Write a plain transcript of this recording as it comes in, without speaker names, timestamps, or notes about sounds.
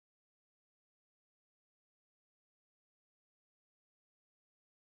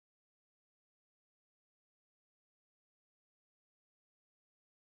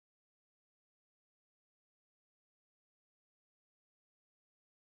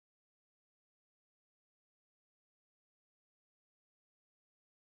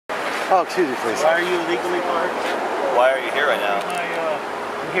Oh, excuse me, please. Why are you illegally parked? Why are you here right now?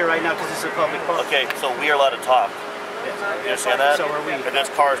 I'm here right now because it's a public park. Okay, so we are allowed to talk. Yes. You understand that? So are we. If this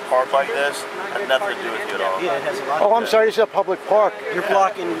car is parked like this, it has nothing to do with you at all. Yeah, it has a lot. Oh, I'm sorry, this is a public park. You're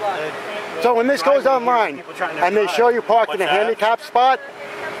blocking. So when this goes online and they show you parked in a handicapped spot,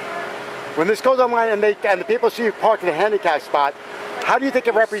 when this goes online and the people see you parked in a handicapped spot, how do you think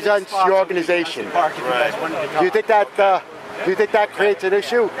it represents your organization? Do you think that creates an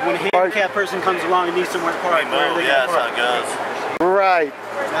issue? When a handicapped person comes along and needs somewhere to park, Yeah, that's how it goes. Right.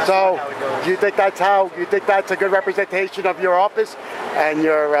 So, do you think that's a good representation of your office and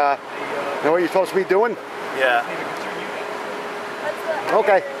your, what you're supposed to be doing? Yeah.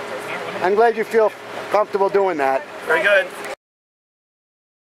 Okay. I'm glad you feel comfortable doing that. Very good.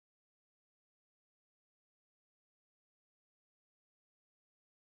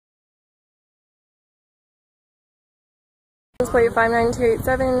 Plate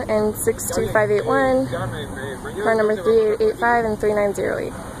 59287 and 62581, car number 3885 and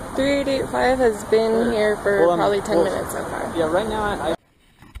 3908. 3885 has been here for probably 10 minutes so far. Yeah, right now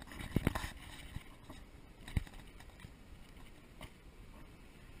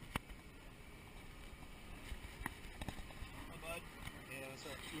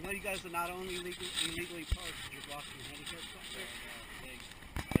You know you guys are not only illegally parked, you're blocking the handicapped spot there?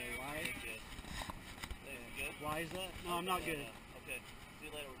 Why? Why is that? No, I'm not good. Okay. See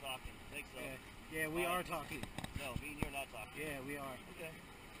you later, we're talking. Thanks, though. Okay. Yeah, we are talking. No, me and you are not talking. Yeah, we are. Okay.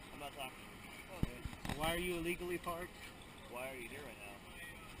 I'm not talking. Okay. So why are you illegally parked? Why are you here right now?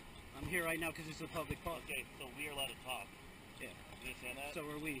 I'm here right now because it's a public park. Okay, so we are allowed to talk. Yeah. You understand that? So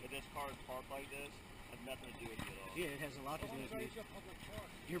are we. If this car is parked like this, it has nothing to do with you at all. Yeah, it has a lot to do with me.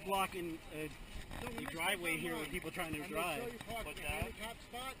 You're blocking a driveway here with people trying to drive. What's that?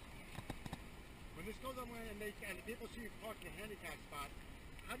 Spot. When this goes online and the people see you parked in a handicapped spot,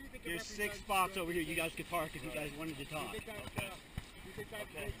 how do you think There's 6 spots over here you guys could park if you guys wanted to talk. Okay.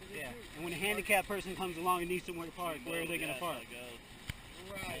 Yeah. And when a handicapped person comes along and needs somewhere to park, where are they going to park?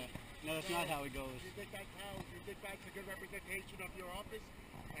 Right. No, that's not how it goes. You think that's a good representation of your office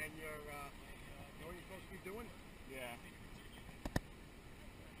and your what you're supposed to be doing? Yeah.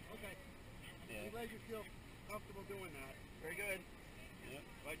 Okay. I'm glad you feel comfortable doing that. Very good. Yep.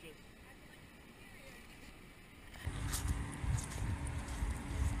 Righteous.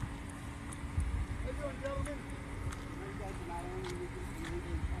 How you doing, gentlemen? You guys are not only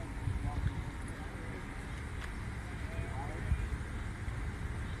illegally parked.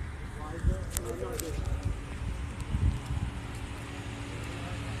 Why is that?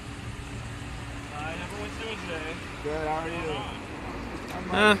 Everyone's doing today. Good, how are you? I'm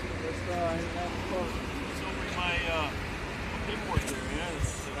my paperwork there, man.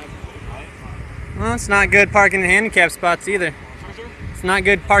 Right? Well, it's not good parking in handicap spots either. Sorry, sir? It's not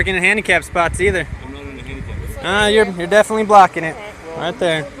good parking in handicap spots either. I'm not in the handicap. You're definitely blocking it. Right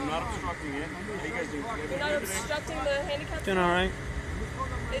there. I'm not obstructing it. How you guys doing? You're not obstructing the handicap Doing alright.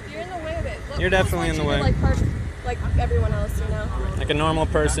 If you're in the way of it. You're definitely in the way. Like park like everyone else, you know? Like a normal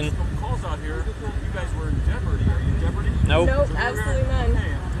person. Calls out here. You guys were in jeopardy. Are you in jeopardy? Nope. Nope, absolutely none.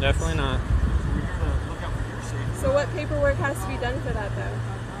 Definitely not. We're here to look out for your safety. So what paperwork has to be done for that though?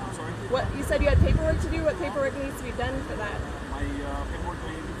 I'm sorry? What you said you had paperwork to do? What paperwork needs to be done for that? My paperwork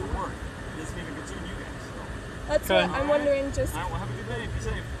that you do for work. It doesn't even concern you guys. So. That's what I'm wondering. Just All right, well, have a good day. Be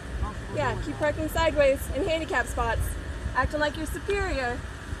safe. yeah, keep parking sideways in handicap spots, acting like you're superior.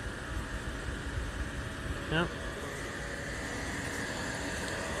 Yep.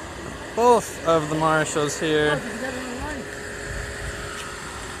 Both of the marshals here.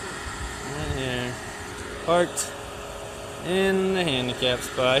 Right here. Parked in the handicap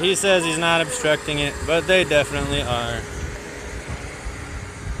spot. He says he's not obstructing it, but they definitely are.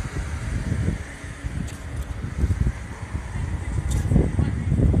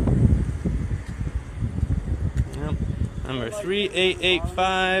 Yep. Number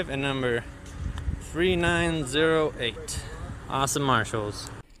 3885 and number 3908. Awesome Marshals.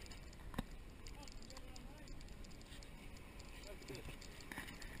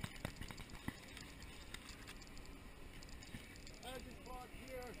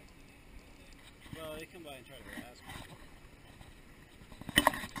 Well, they come by and try to harass me.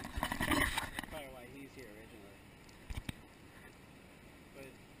 Probably why he's here originally.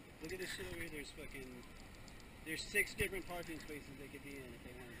 But look at this shit over here. There's 6 different parking spaces they could be in if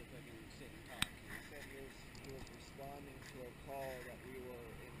they wanted to fucking sit and talk. He was responding to a call that we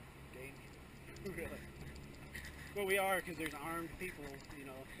were in danger. Really? Well, we are because there's armed people, you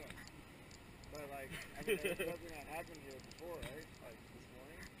know. But like, I mean, there's something that happened here before, right? Like this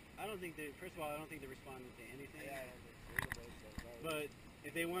morning. I don't think they. First of all, I don't think they responded to anything. Yeah, I don't think so. But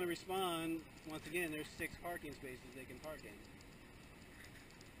If they want to respond, once again, there's 6 parking spaces they can park in.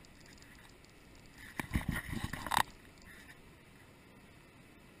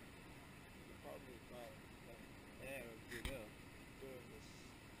 Probably not Yeah, we go. doing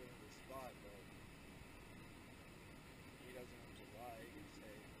this spot, but he doesn't have to lie. He can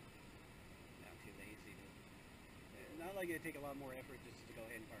say, Not too lazy. Not like it'd take a lot more effort just to go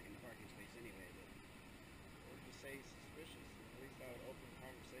ahead and park in the parking space anyway. But or just say he's suspicious. And at least that would open the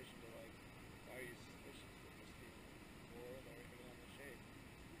conversation to like, why are you suspicious? There must be more that are hitting on the shade.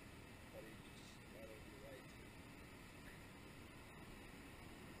 But he just rather be right.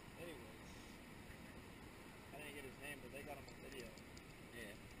 Anyways, I didn't get his name, but they got him on video.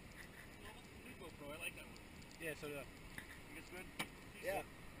 yeah. New GoPro, I like that one. Yeah. So You think it's good? Yeah,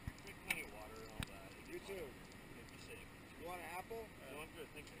 Drink plenty of water and all that. you too. Make you safe. You want an apple? No, I'm good.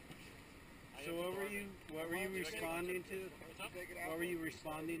 Thanks. I So am what were starving. you responding to? What's up? Take an What apple. were you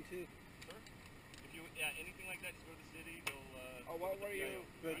responding to? Sir? If you, anything like that, just go to the city. They'll, Oh, what were you?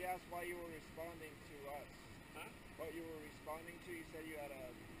 But- He asked why you were responding to us. Huh? What you were responding to? You said you had a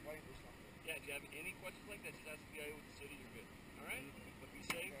complaint or something. Yeah, if you have any questions like that, just ask the guy with the city. You're good. All right? But be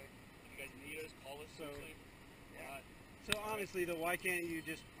safe. Okay. If you guys need us, call us. So- seriously. So honestly, though, why can't you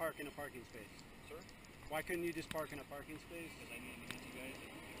just park in a parking space? Sir? Why couldn't you just park in a parking space? Because I need to get you guys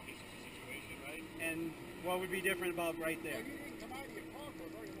in case there's a situation, right? And what would be different about right there? You didn't come out of your car for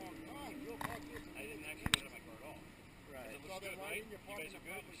a very long time. You'll park here. I didn't actually get out of my car at all. Right. It looks good, right? You guys are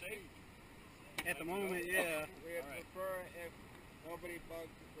good. You're safe. At the moment, yeah. We would All right. prefer if nobody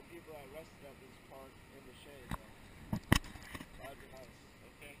bugged the people that rested at this park in the shade. That'd be nice.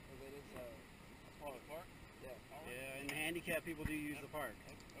 Okay. Because it is a Public park? yeah. All right. Yeah, and the handicapped people do use the park.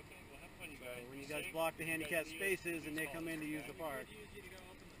 Okay, well, have fun, you So guys. when Be you guys safe. block the You guys handicapped need us, spaces and please they call come us, in to use okay? the park.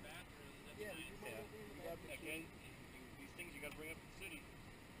 Yeah. Again, these things you got to bring up to the city.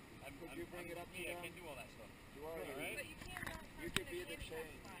 Could you bring it up to me? I them? can't do all that stuff. You are. All right. But you can't not You park could in be a the handicap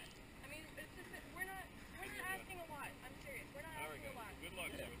change. spot. I mean, it's just that we're not asking a lot. I'm serious. We're not All right, asking a lot. guys. Good luck,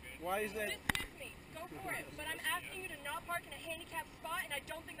 to you, okay? Why is that? Dismiss me. Go for it. But I'm asking you to not park in a handicapped spot, and I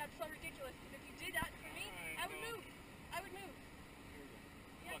don't think that's so ridiculous. Because if you did that for me, I would move. I would move.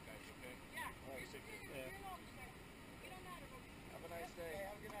 Good luck, guys, okay? Yeah. All right, safe. You're not sir. We don't matter. Have a nice day.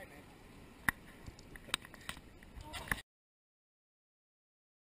 Have a good night, man.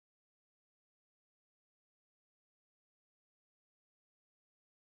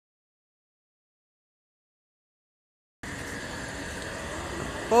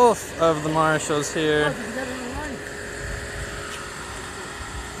 Both of the marshals here. Right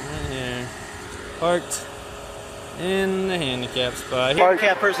here. Parked in the handicap spot.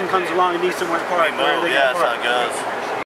 Handicapped person comes along and needs somewhere to park. Where are they gonna Yeah, that's park? how it goes.